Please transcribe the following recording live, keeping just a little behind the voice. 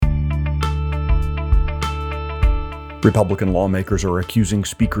Republican lawmakers are accusing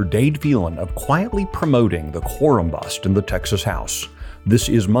Speaker Dade Phelan of quietly promoting the quorum bust in the Texas House. This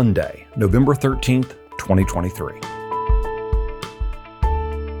is Monday, November 13th, 2023.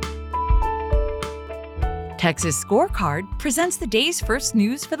 Texas Scorecard presents the day's first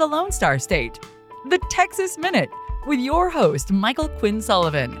news for the Lone Star State. The Texas Minute, with your host, Michael Quinn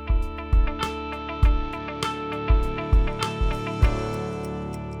Sullivan.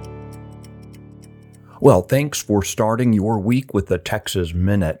 Well, thanks for starting your week with the Texas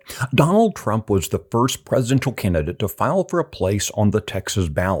Minute. Donald Trump was the first presidential candidate to file for a place on the Texas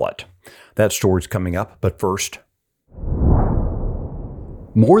ballot. That story's coming up, but first.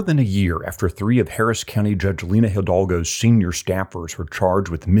 More than a year after three of Harris County Judge Lina Hidalgo's senior staffers were charged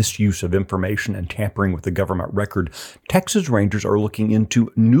with misuse of information and tampering with the government record, Texas Rangers are looking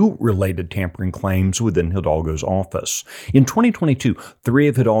into new related tampering claims within Hidalgo's office. In 2022, three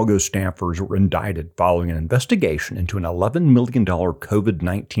of Hidalgo's staffers were indicted following an investigation into an $11 million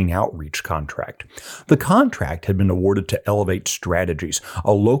COVID-19 outreach contract. The contract had been awarded to Elevate Strategies,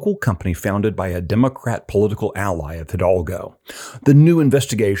 a local company founded by a Democrat political ally of Hidalgo. The new investigation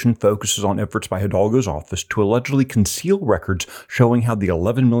focuses on efforts by Hidalgo's office to allegedly conceal records showing how the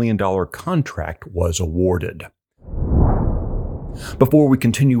 $11 million contract was awarded. Before we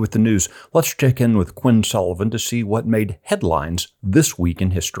continue with the news, let's check in with Quinn Sullivan to see what made headlines this week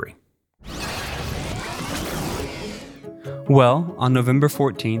in history. Well, on November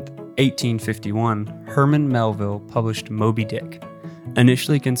 14th, 1851, Herman Melville published Moby Dick.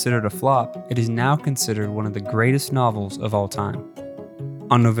 Initially considered a flop, it is now considered one of the greatest novels of all time.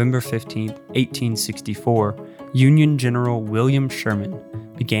 On November 15, 1864, Union General William Sherman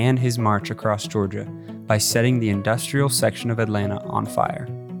began his march across Georgia by setting the industrial section of Atlanta on fire.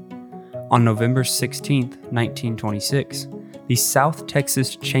 On November 16, 1926, the South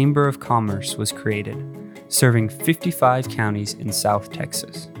Texas Chamber of Commerce was created, serving 55 counties in South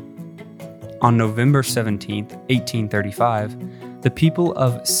Texas. On November 17, 1835, the people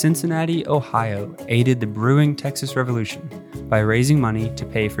of Cincinnati, Ohio, aided the brewing Texas Revolution by raising money to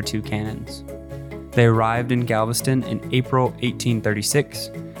pay for two cannons. They arrived in Galveston in April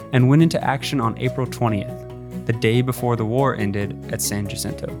 1836 and went into action on April 20th, the day before the war ended at San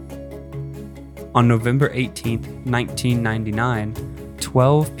Jacinto. On November 18, 1999,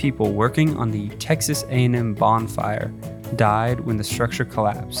 12 people working on the Texas A&M bonfire died when the structure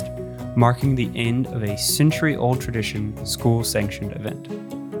collapsed, marking the end of a century-old tradition school-sanctioned event.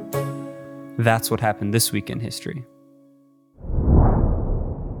 That's what happened this week in history.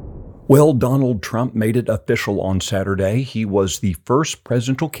 Well, Donald Trump made it official on Saturday. He was the first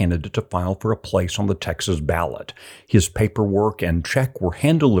presidential candidate to file for a place on the Texas ballot. His paperwork and check were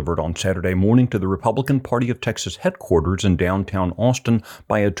hand-delivered on Saturday morning to the Republican Party of Texas headquarters in downtown Austin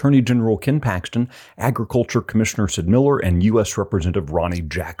by Attorney General Ken Paxton, Agriculture Commissioner Sid Miller, and U.S. Representative Ronnie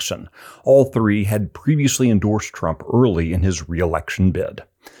Jackson. All three had previously endorsed Trump early in his re-election bid.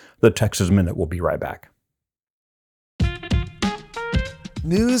 The Texas Minute will be right back.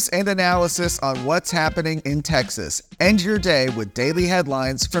 News and analysis on what's happening in Texas. End your day with daily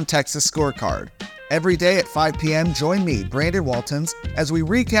headlines from Texas Scorecard. Every day at 5 p.m., join me, Brandon Waltons, as we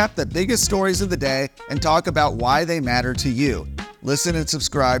recap the biggest stories of the day and talk about why they matter to you. Listen and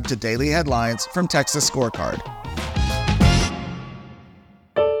subscribe to Daily Headlines from Texas Scorecard.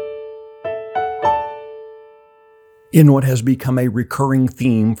 In what has become a recurring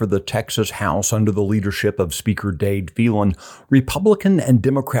theme for the Texas House under the leadership of Speaker Dade Phelan, Republican and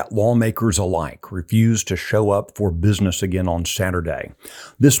Democrat lawmakers alike refused to show up for business again on Saturday.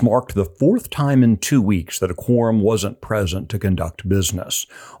 This marked the fourth time in 2 weeks that a quorum wasn't present to conduct business.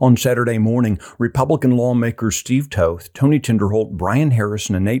 On Saturday morning, Republican lawmakers Steve Toth, Tony Tinderholt, Brian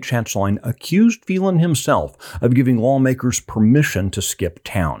Harrison, and Nate Schatzline accused Phelan himself of giving lawmakers permission to skip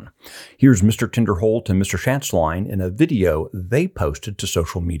town. Here's Mr. Tinderholt and Mr. Schatzline in a video they posted to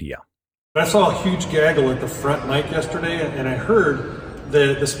social media. I saw a huge gaggle at the front mic yesterday, and I heard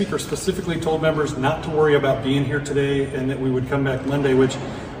that the speaker specifically told members not to worry about being here today and that we would come back Monday, which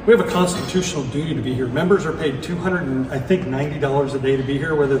we have a constitutional duty to be here. Members are paid $290 a day to be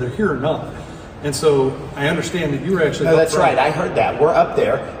here, whether they're here or not. And so I understand that you were actually... No, that's right. I heard that. We're up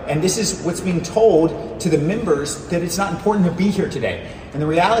there. And this is what's being told to the members, that it's not important to be here today. And the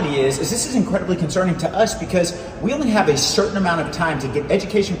reality is this is incredibly concerning to us because we only have a certain amount of time to get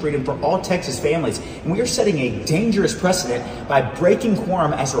education freedom for all Texas families. And we are setting a dangerous precedent by breaking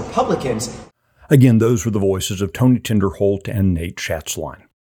quorum as Republicans. Again, those were the voices of Tony Tinderholt and Nate Schatzline.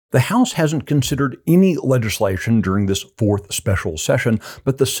 The House hasn't considered any legislation during this fourth special session,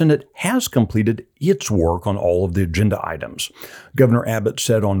 but the Senate has completed its work on all of the agenda items. Governor Abbott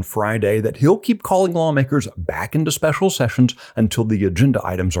said on Friday that he'll keep calling lawmakers back into special sessions until the agenda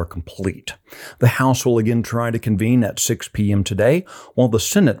items are complete. The House will again try to convene at 6 p.m. today, while the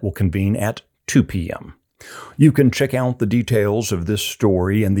Senate will convene at 2 p.m. You can check out the details of this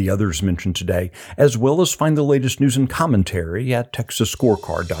story and the others mentioned today, as well as find the latest news and commentary at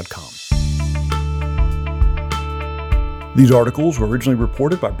TexasScorecard.com. These articles were originally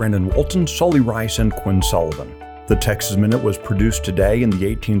reported by Brandon Walton, Sully Rice, and Quinn Sullivan. The Texas Minute was produced today in the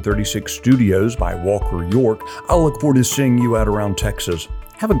 1836 studios by Walker York. I look forward to seeing you out around Texas.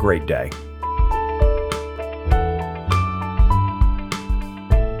 Have a great day.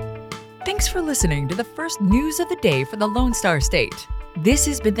 Thanks for listening to the first news of the day for the Lone Star State. This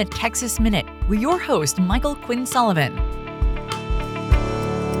has been the Texas Minute with your host, Michael Quinn Sullivan.